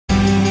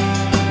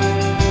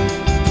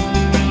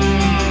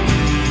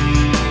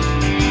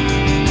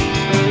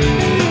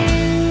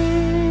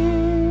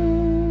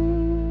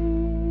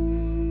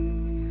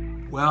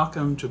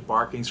welcome to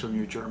Barkings from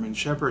your German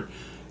Shepherd.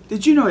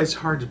 Did you know it's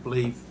hard to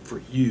believe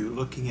for you,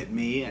 looking at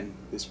me and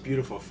this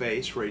beautiful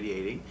face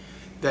radiating,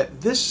 that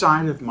this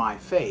side of my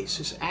face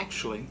is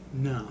actually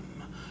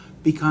numb?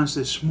 Because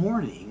this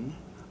morning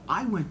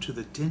I went to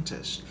the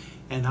dentist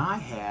and I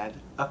had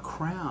a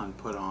crown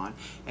put on,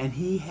 and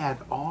he had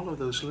all of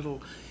those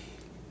little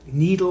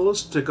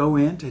needles to go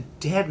in to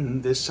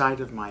deaden this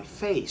side of my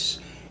face.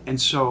 And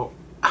so,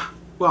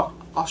 well,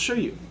 I'll show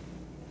you.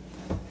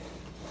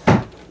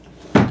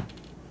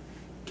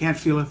 Can't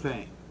feel a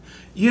thing.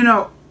 You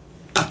know,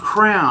 a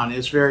crown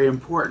is very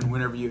important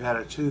whenever you had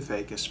a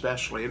toothache,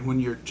 especially, and when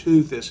your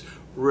tooth is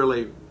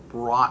really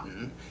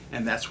rotten,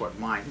 and that's what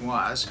mine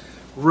was,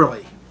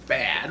 really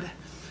bad.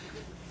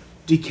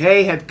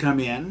 Decay had come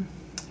in,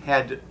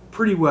 had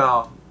pretty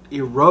well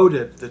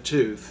eroded the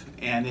tooth,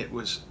 and it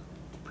was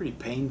pretty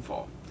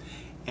painful.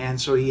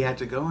 And so he had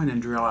to go in and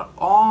drill out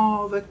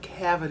all the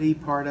cavity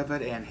part of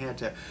it, and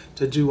had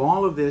to do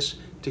all of this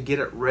to get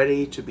it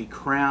ready to be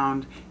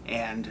crowned,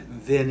 and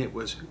then it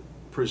was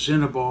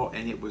presentable,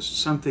 and it was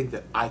something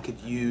that I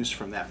could use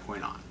from that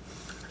point on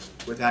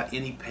without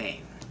any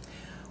pain.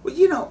 Well,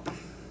 you know,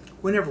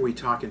 whenever we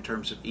talk in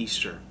terms of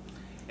Easter,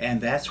 and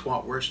that's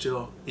what we're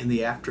still in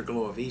the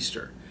afterglow of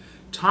Easter,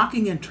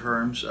 talking in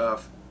terms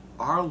of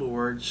our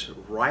Lord's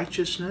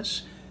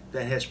righteousness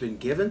that has been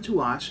given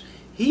to us,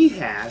 He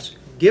has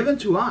given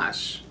to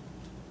us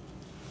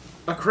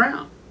a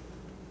crown.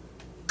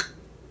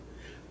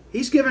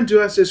 He's given to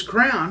us His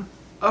crown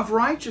of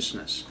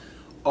righteousness,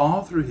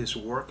 all through His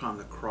work on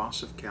the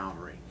cross of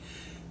Calvary.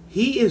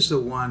 He is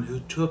the one who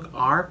took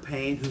our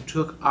pain, who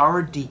took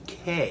our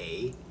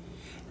decay,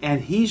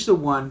 and He's the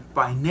one,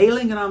 by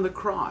nailing it on the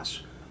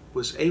cross,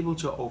 was able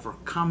to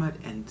overcome it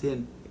and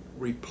then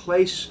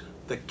replace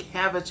the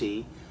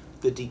cavity,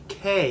 the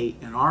decay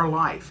in our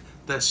life,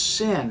 the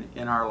sin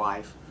in our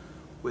life,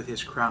 with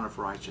His crown of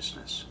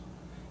righteousness.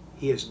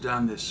 He has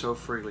done this so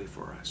freely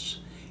for us.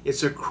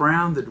 It's a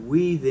crown that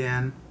we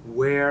then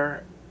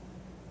wear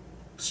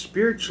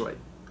spiritually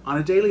on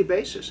a daily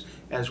basis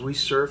as we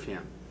serve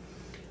Him.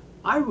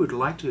 I would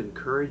like to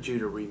encourage you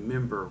to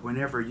remember,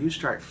 whenever you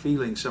start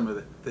feeling some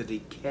of the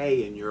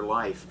decay in your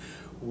life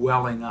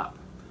welling up,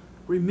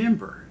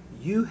 remember,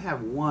 you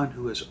have one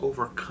who has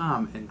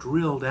overcome and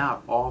drilled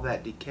out all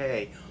that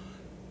decay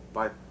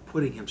by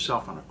putting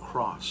Himself on a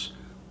cross,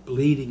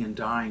 bleeding and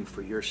dying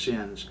for your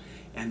sins,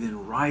 and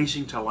then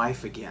rising to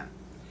life again,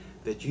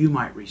 that you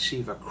might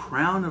receive a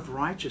crown of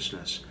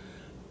righteousness,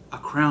 a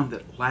crown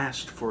that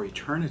lasts for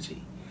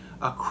eternity,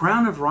 a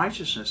crown of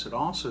righteousness that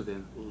also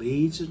then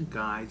leads and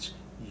guides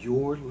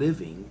your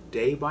living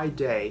day by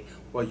day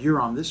while you're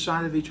on this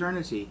side of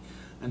eternity,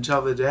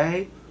 until the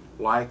day,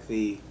 like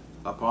the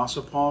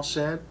Apostle Paul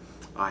said,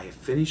 I have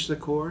finished the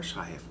course,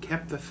 I have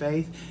kept the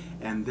faith,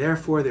 and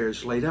therefore there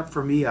is laid up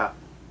for me a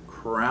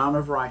crown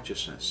of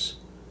righteousness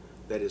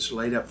that is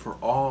laid up for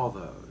all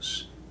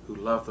those who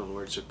love the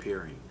Lord's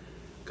appearing.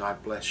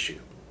 God bless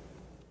you.